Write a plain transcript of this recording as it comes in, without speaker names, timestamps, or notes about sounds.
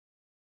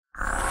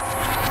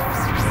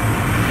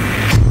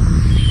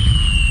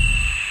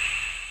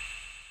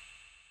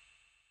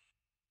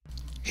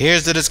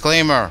Here's the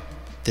disclaimer.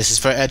 This is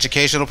for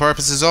educational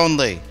purposes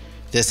only.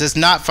 This is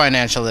not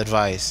financial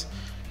advice.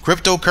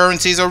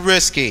 Cryptocurrencies are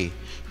risky.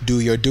 Do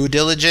your due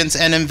diligence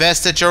and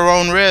invest at your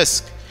own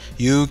risk.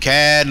 You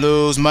can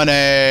lose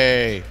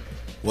money.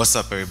 What's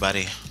up,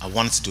 everybody? I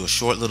wanted to do a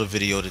short little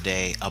video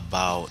today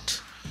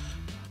about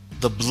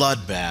the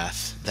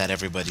bloodbath that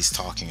everybody's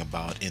talking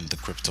about in the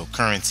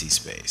cryptocurrency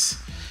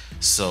space.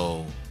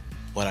 So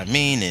what I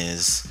mean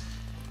is,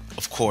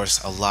 of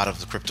course, a lot of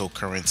the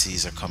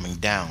cryptocurrencies are coming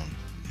down.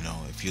 You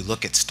know, if you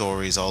look at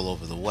stories all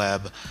over the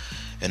web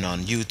and on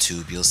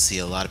YouTube, you'll see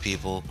a lot of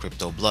people,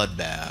 crypto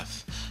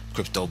bloodbath.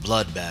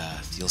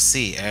 You'll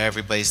see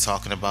everybody's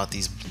talking about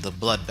the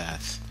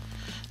bloodbath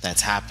that's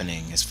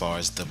happening as far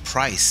as the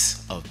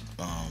price of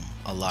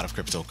a lot of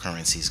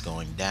cryptocurrencies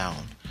going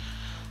down.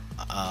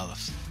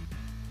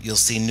 You'll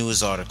see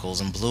news articles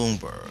in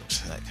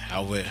Bloomberg like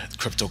how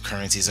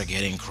cryptocurrencies are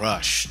getting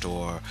crushed,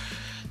 or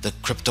the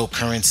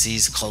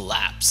cryptocurrencies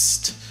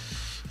collapsed.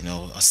 You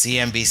know, a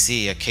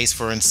CNBC, a case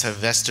for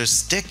investors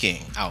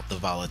sticking out the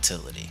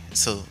volatility.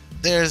 So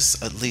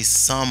there's at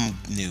least some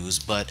news,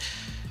 but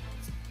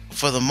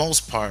for the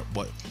most part,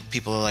 what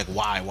people are like,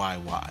 why?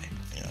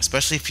 You know,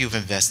 especially if you've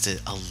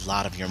invested a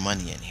lot of your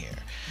money in here,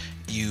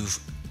 you've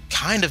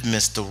kind of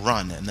missed the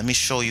run. And let me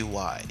show you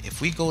why.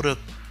 If we go to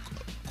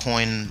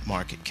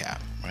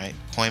CoinMarketCap, right?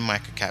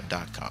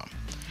 CoinMarketCap.com.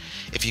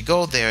 If you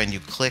go there and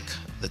you click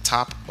the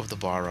top of the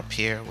bar up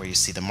here where you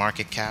see the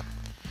market cap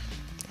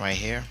right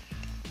here,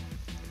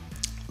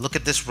 look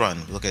at this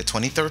run. Look at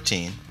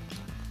 2013.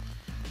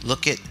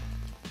 Look at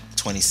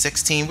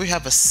 2016. We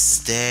have a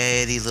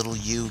steady little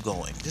U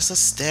going. Just a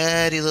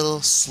steady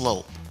little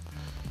slope.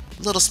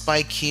 Little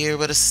spike here,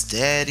 but a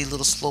steady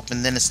little slope,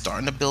 and then it's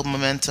starting to build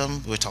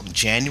momentum. We're talking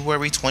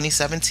January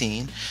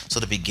 2017.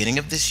 So the beginning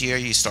of this year,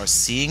 you start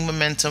seeing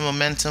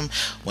momentum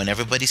when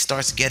everybody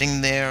starts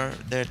getting their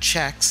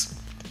checks,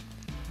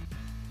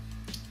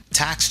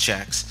 tax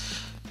checks.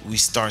 We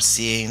start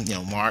seeing, you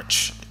know,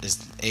 March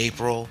is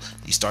April,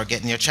 you start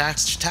getting your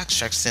tax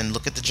checks in.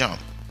 Look at the jump.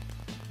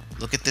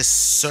 Look at this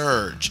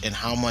surge in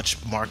how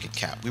much market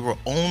cap. We were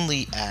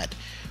only at,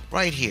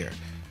 right here,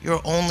 you're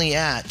only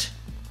at,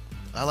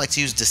 I like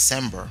to use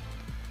December,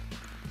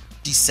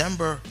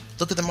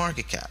 look at the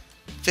market cap,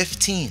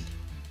 15,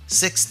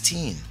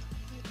 16,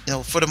 you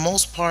know, for the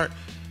most part,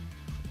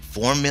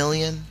 4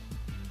 million,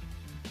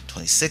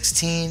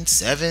 2016,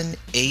 7,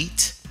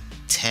 8,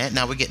 10,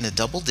 now we're getting to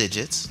double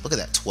digits, look at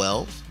that,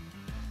 12,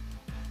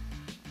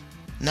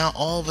 now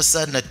all of a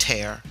sudden a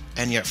tear,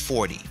 and you're at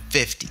 40,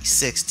 50,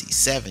 60,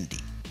 70,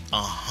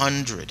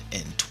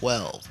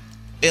 112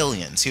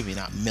 billion, excuse me,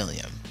 not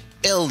million,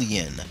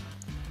 billion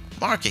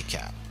market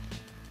cap.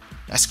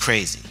 That's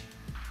crazy,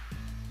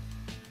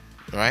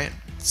 right?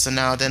 So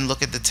now then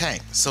look at the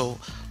tank. So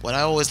what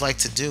I always like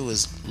to do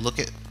is look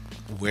at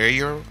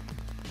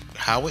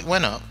how it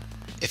went up.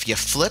 If you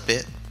flip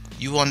it,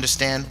 you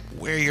understand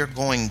where you're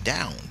going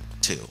down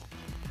to.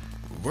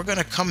 We're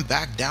gonna come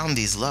back down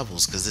these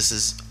levels because this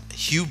is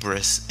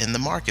hubris in the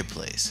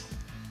marketplace.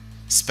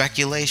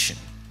 Speculation,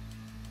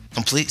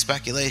 complete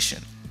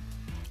speculation.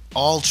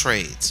 All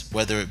trades,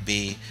 whether it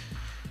be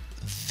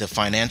the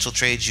financial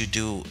trades you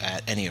do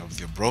at any of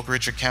your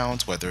brokerage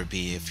accounts, whether it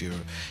be if you're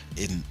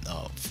in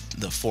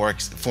the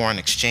foreign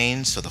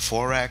exchange, so the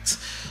forex,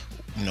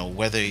 you know,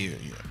 whether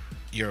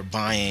you're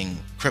buying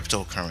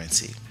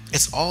cryptocurrency,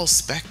 it's all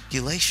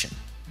speculation,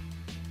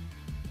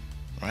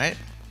 right?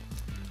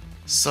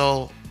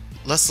 So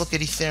let's look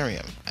at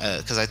Ethereum,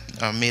 because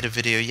I made a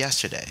video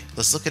yesterday.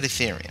 Let's look at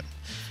Ethereum.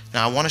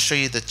 Now I want to show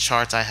you the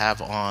charts I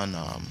have on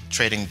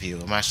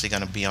TradingView. I'm actually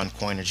going to be on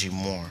Coinergy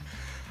more,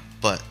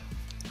 but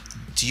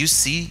do you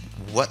see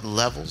what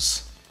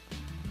levels?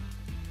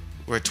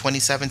 We're at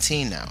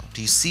 2017 now.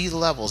 Do you see the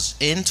levels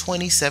in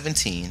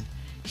 2017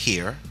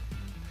 here?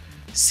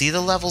 See the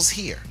levels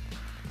here?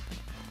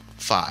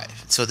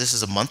 5. So this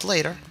is a month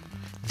later.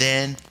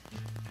 Then,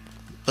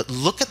 but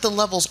look at the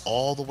levels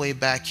all the way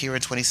back here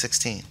in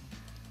 2016.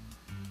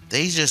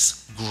 They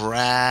just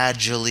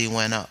gradually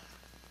went up.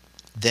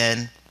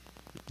 Then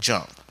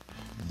jump.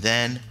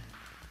 Then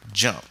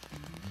jump.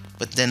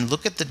 But then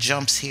look at the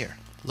jumps here.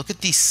 Look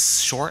at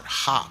these short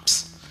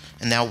hops,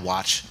 and now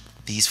watch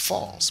these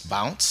falls.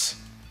 Bounce,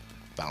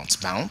 bounce,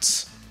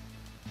 bounce.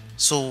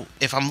 So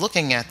if I'm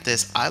looking at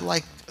this, I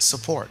like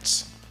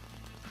supports.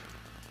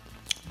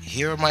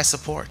 Here are my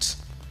supports.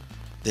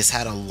 This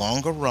had a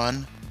longer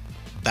run,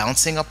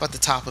 bouncing up at the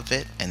top of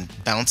it and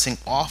bouncing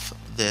off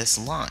this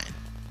line.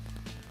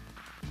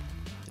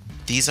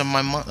 These are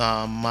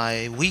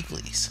my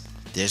weeklies.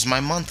 There's my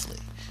monthly.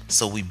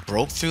 So we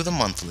broke through the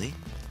monthly.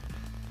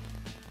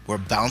 We're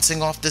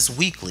bouncing off this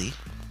weekly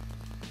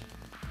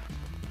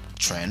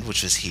trend,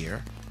 which is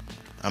here.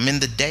 I'm in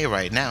the day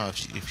right now,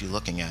 if you're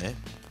looking at it.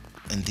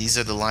 And these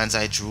are the lines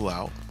I drew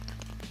out.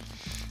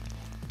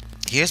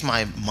 Here's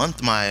my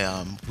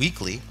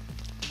weekly.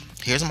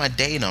 Here's my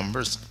day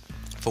numbers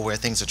for where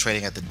things are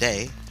trading at the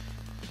day.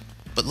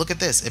 But look at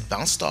this. It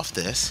bounced off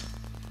this.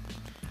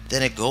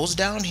 Then it goes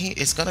down here.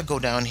 It's going to go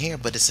down here,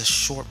 but it's a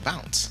short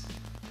bounce.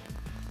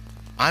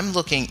 I'm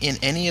looking in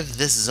any of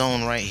this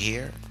zone right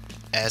here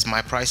as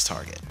my price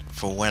target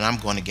for when I'm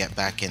going to get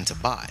back in to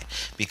buy,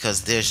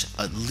 because there's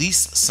at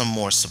least some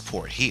more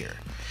support here.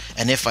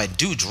 And if I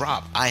do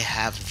drop, I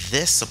have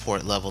this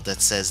support level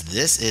that says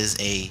this is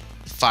a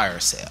fire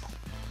sale.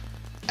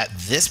 At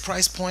this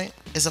price point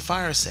is a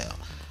fire sale.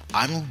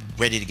 I'm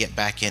ready to get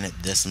back in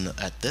at this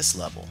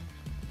level.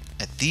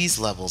 At these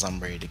levels, I'm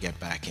ready to get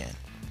back in,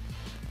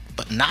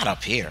 but not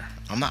up here.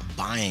 I'm not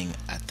buying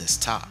at this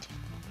top.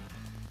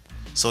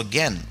 So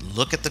again,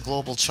 look at the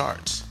global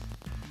charts.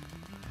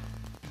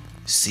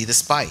 See the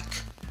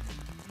spike,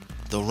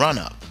 the run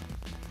up,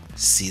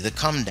 see the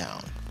come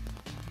down,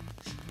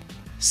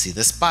 see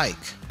the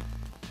spike.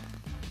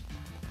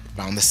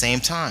 Around the same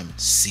time,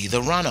 see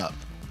the run up,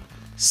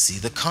 see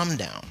the come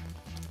down.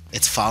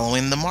 It's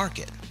following the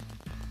market.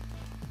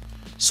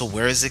 So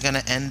where is it going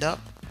to end up?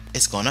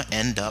 It's going to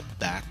end up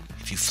back.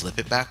 If you flip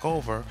it back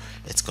over,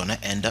 it's going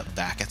to end up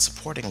back at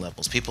supporting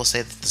levels. People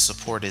say that the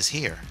support is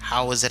here.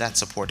 How is it at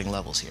supporting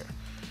levels here?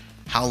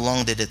 How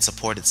long did it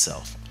support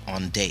itself?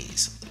 On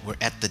days. We're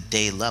at the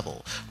day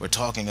level. We're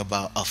talking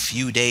about a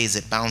few days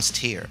it bounced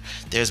here.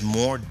 There's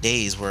more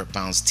days where it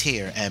bounced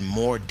here and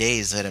more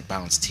days that it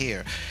bounced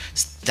here.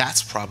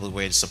 That's probably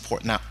where it's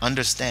support. Now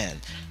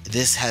understand,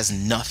 this has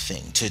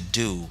nothing to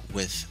do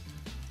with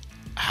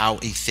how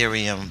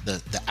Ethereum,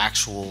 the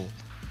actual,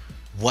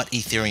 what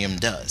Ethereum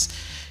does.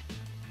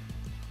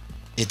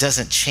 It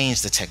doesn't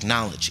change the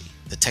technology.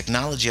 The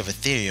technology of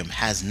Ethereum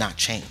has not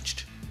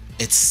changed.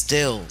 It's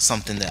still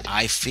something that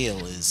I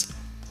feel is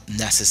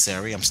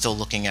necessary. I'm still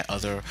looking at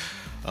other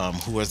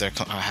who are their,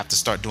 I have to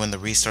start doing the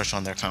research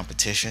on their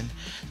competition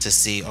to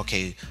see,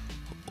 okay,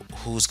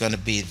 who's going to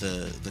be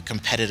the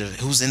competitive,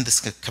 who's in this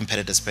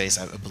competitive space.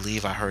 I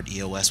believe I heard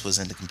EOS was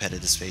in the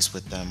competitive space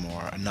with them,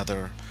 or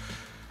another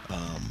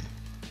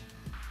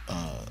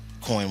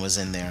coin was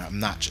in there. I'm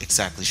not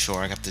exactly sure.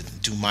 I have to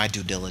do my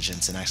due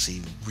diligence and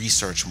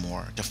research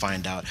more to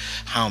find out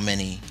how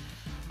many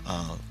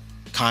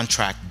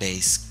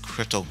contract-based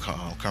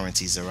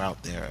cryptocurrencies are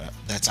out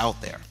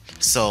there.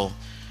 So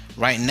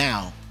right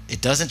now,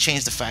 it doesn't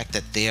change the fact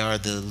that they are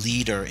the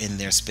leader in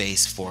their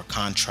space for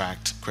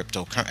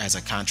as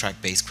a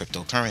contract-based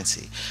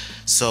cryptocurrency.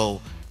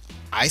 So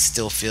I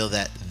still feel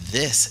that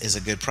this is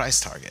a good price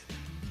target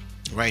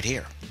right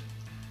here,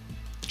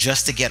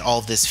 just to get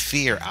all this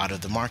fear out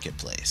of the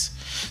marketplace.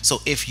 So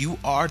if you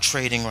are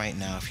trading right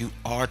now, if you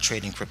are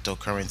trading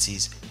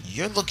cryptocurrencies,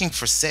 you're looking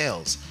for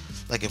sales.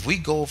 Like if we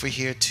go over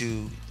here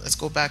to, let's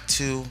go back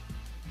to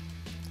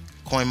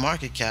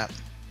CoinMarketCap.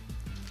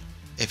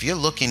 If you're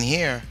looking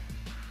here,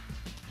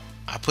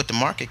 I put the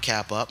market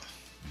cap up.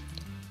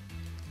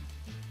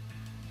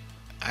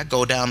 I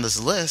go down this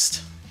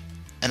list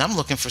and I'm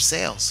looking for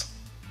sales.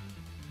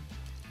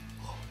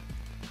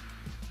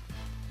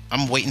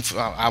 I'm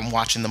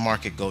watching the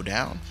market go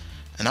down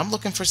and I'm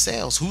looking for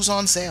sales. Who's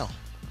on sale?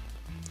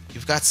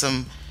 You've got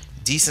some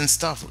decent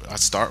stuff.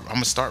 I'm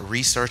gonna start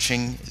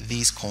researching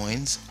these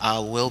coins. I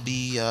will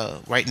be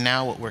right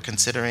now what we're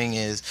considering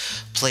is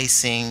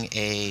placing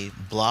a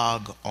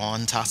blog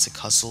on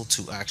TrajicK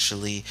to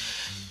actually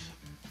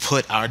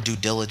put our due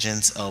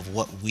diligence of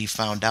what we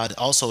found out. It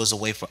also is a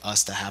way for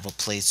us to have a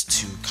place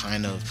to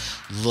kind of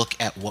look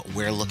at what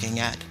we're looking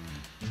at,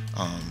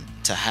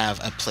 to have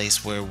a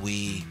place where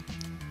we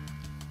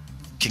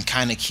can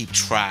kind of keep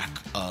track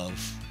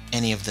of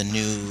any of the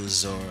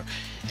news or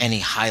any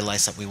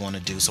highlights that we want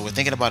to do. So we're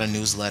thinking about a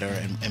newsletter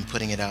and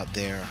putting it out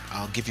there.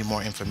 I'll give you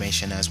more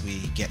information as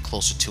we get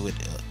closer to it.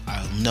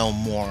 I'll know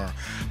more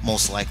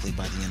most likely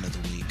by the end of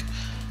the week.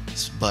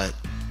 But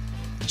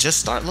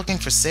just start looking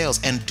for sales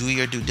and do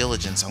your due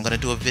diligence. I'm going to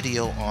do a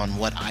video on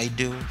what I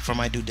do for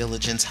my due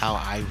diligence, how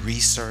I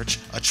research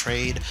a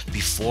trade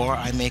before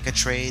I make a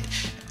trade,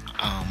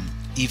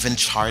 even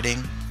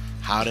charting.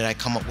 How did I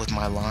come up with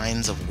my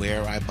lines of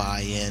where I buy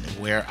in,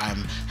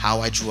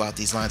 how I drew out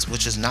these lines,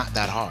 which is not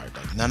that hard.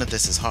 Like, none of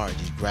this is hard.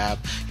 You grab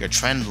your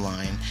trend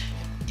line,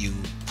 you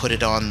put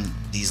it on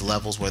these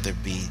levels, whether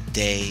it be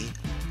day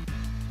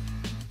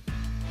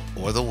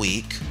or the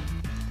week.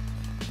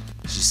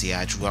 As you see,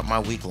 I drew out my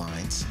week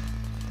lines.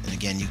 And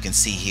again, you can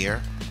see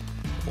here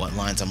what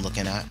lines I'm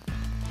looking at.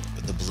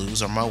 The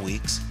blues are my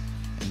weeks.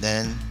 And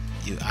then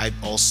I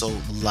also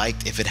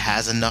liked, if it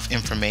has enough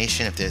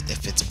information, if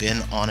it's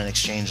been on an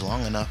exchange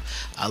long enough,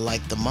 I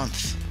like the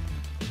month.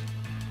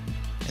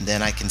 And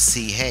then I can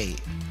see, hey,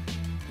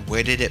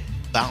 where did it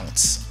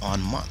bounce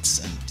on months?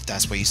 And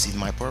that's where you see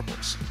my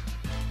purples.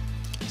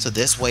 So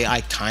this way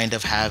I kind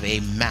of have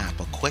a map,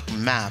 a quick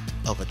map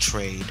of a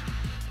trade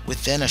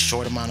within a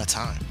short amount of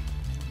time.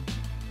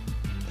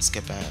 Let's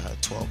get back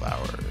 12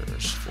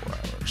 hours, 4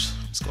 hours.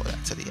 Let's go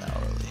back to the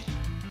hourly.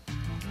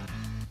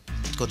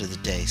 Let's go to the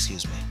day,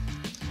 excuse me.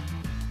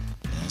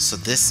 So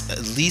this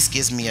at least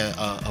gives me a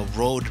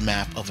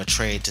roadmap of a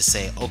trade to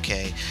say,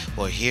 okay,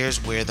 well,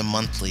 here's where the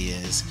monthly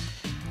is.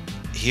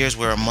 Here's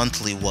where a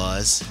monthly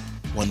was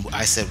when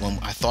I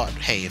thought,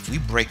 hey, if we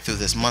break through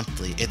this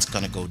monthly, it's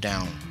going to go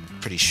down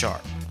pretty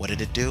sharp. What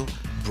did it do?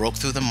 Broke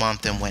through the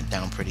month and went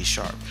down pretty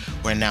sharp.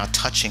 We're now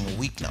touching a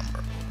week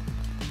number.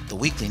 the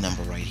weekly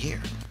number right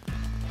here.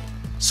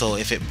 So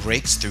if it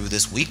breaks through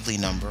this weekly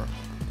number,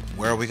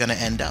 where are we going to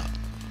end up?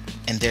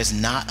 And there's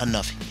not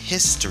enough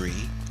history.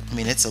 I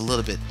mean, there's a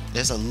little bit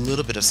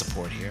of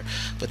support here,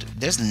 but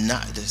there's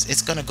not this.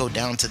 It's going to go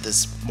down to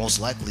this, most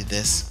likely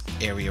this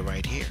area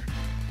right here.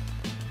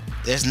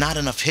 There's not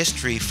enough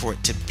history for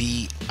it to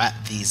be at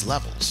these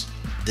levels.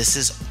 This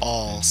is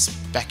all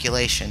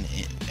speculation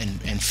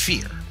and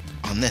fear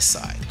on this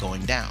side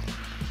going down.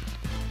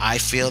 I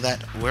feel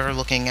that we're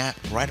looking at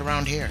right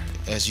around here.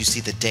 As you see,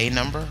 the day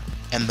number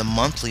and the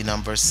monthly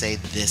numbers say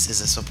this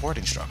is a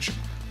supporting structure.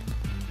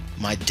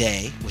 My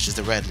day, which is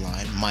the red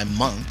line, my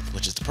month,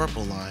 which is the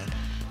purple line,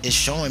 is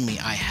showing me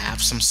I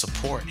have some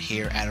support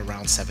here at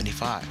around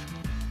 75.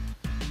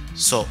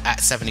 So at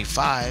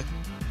 75,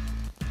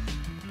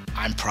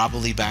 I'm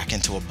probably back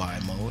into a buy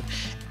mode,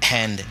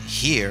 and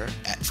here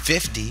at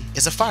 50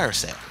 is a fire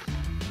sale.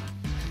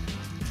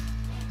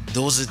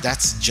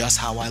 That's just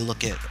how I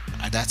look at it.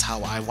 That's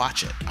how I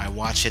watch it. I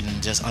watch it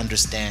and just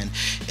understand.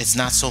 It's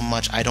not so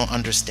much, I don't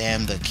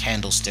understand the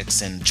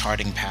candlesticks and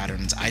charting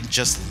patterns. I'm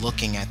just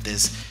looking at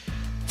this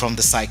from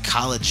the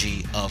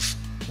psychology of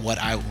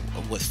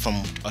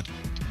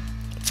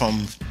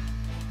from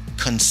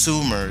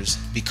consumers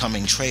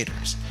becoming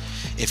traders.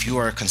 If you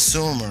are a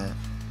consumer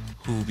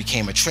who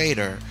became a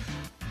trader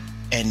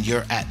and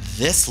you're at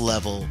this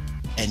level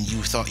and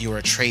you thought you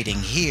were trading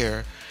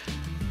here,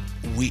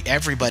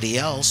 everybody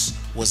else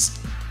was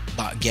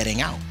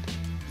getting out.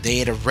 They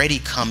had already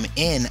come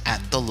in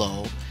at the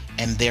low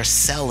and they're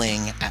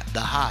selling at the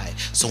high.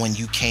 So when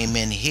you came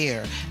in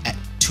here at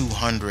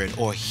 200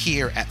 or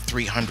here at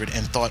 300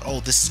 and thought, oh,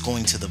 this is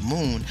going to the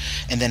moon,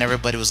 and then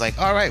everybody was like,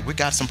 all right, we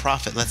got some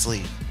profit, let's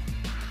leave,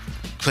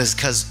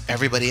 because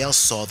everybody else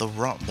saw the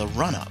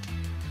run up.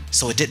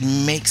 So it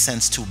didn't make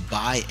sense to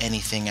buy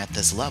anything at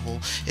this level.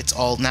 It's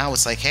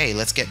like, hey,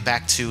 let's get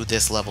back to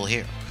this level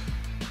here.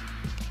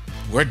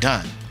 We're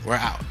done, we're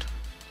out,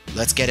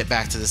 let's get it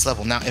back to this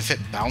level. Now if it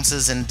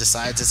bounces and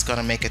decides it's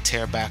gonna make a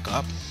tear back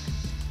up,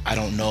 I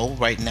don't know.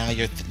 Right now,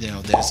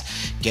 there's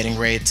getting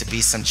ready to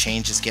be some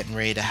changes getting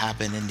ready to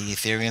happen in the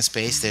Ethereum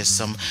space. There's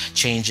some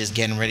changes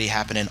getting ready to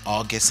happen in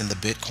August in the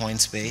Bitcoin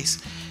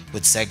space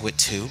with SegWit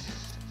 2.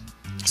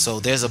 So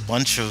there's a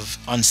bunch of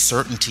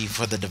uncertainty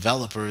for the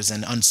developers,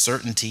 and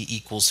uncertainty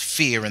equals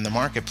fear in the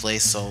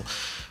marketplace. So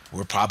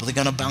we're probably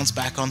going to bounce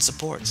back on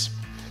supports.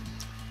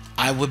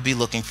 I would be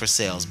looking for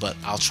sales, but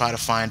I'll try to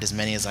find as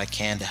many as I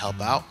can to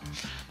help out.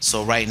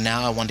 So right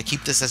now, I want to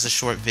keep this as a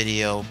short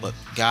video, but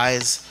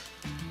guys,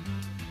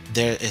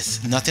 there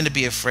is nothing to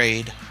be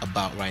afraid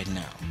about right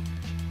now.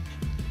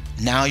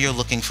 Now you're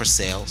looking for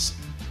sales.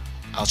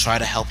 I'll try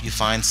to help you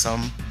find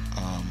some.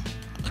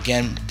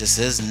 Again, this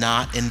is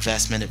not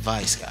investment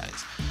advice,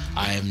 guys.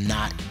 I am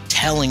not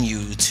telling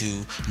you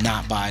to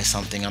not buy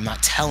something. I'm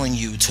not telling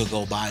you to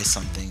go buy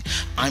something.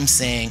 I'm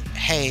saying,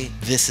 hey,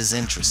 this is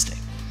interesting.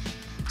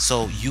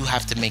 So you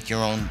have to make your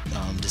own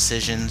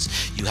decisions.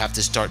 You have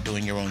to start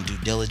doing your own due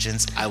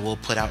diligence. I will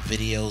put out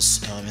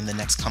videos in the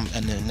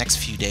next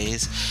few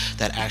days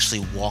that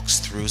actually walks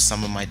through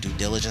some of my due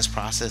diligence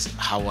process,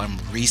 how I'm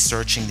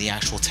researching the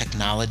actual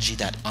technology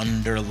that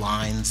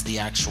underlines the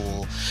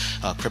actual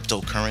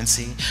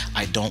cryptocurrency.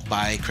 I don't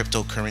buy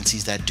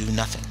cryptocurrencies that do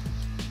nothing.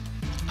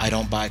 I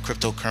don't buy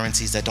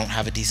cryptocurrencies that don't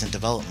have a decent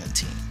development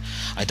team.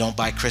 I don't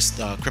buy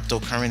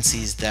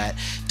cryptocurrencies that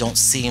don't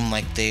seem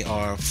like they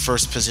are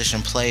first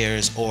position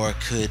players or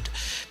could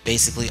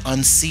basically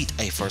unseat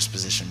a first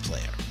position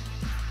player.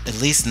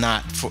 At least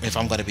not if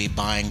I'm going to be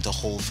buying to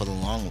hold for the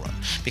long run,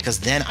 because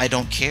then I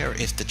don't care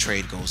if the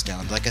trade goes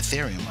down. Like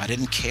Ethereum, I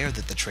didn't care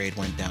that the trade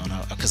went down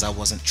because I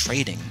wasn't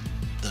trading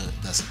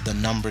the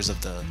numbers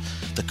of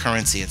the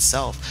currency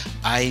itself.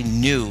 I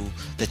knew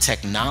the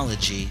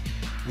technology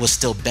was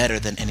still better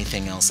than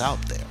anything else out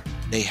there.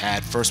 They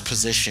had first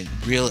position,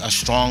 a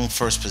strong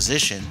first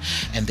position,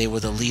 and they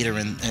were the leader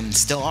and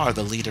still are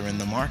the leader in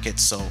the market.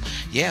 So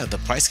yeah, the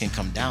price can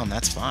come down,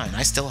 that's fine.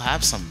 I still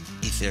have some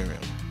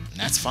Ethereum,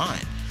 that's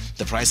fine.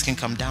 The price can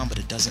come down, but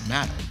it doesn't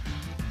matter,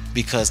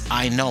 because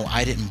I know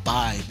I didn't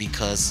buy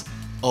because,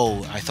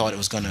 oh, I thought it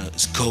was gonna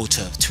go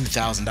to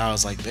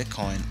 $2,000 like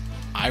Bitcoin.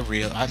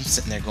 I'm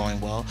sitting there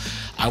going, well,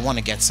 I want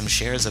to get some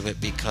shares of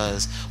it,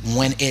 because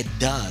when it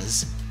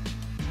does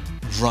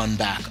run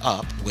back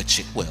up, which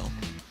it will,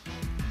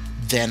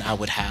 then I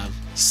would have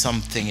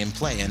something in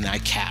play, and I'm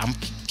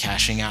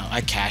cashing out.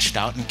 I cashed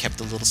out and kept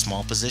a little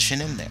small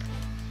position in there,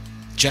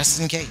 just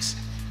in case.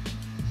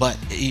 But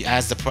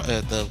as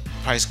the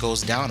price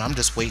goes down, I'm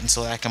just waiting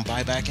so that I can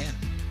buy back in.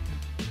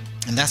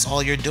 And that's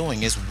all you're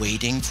doing, is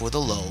waiting for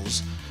the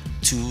lows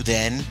to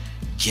then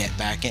get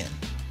back in.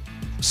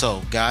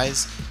 So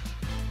guys,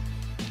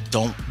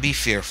 don't be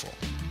fearful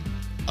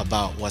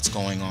about what's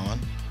going on.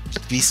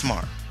 Be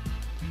smart.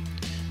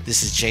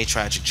 This is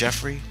TrajicK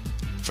Jeffrey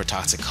for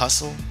Toxic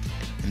Hustle,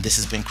 and this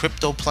has been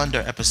Crypto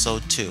Plunder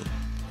episode 2.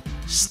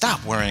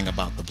 Stop worrying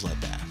about the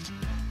bloodbath.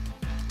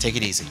 Take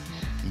it easy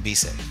and be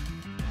safe.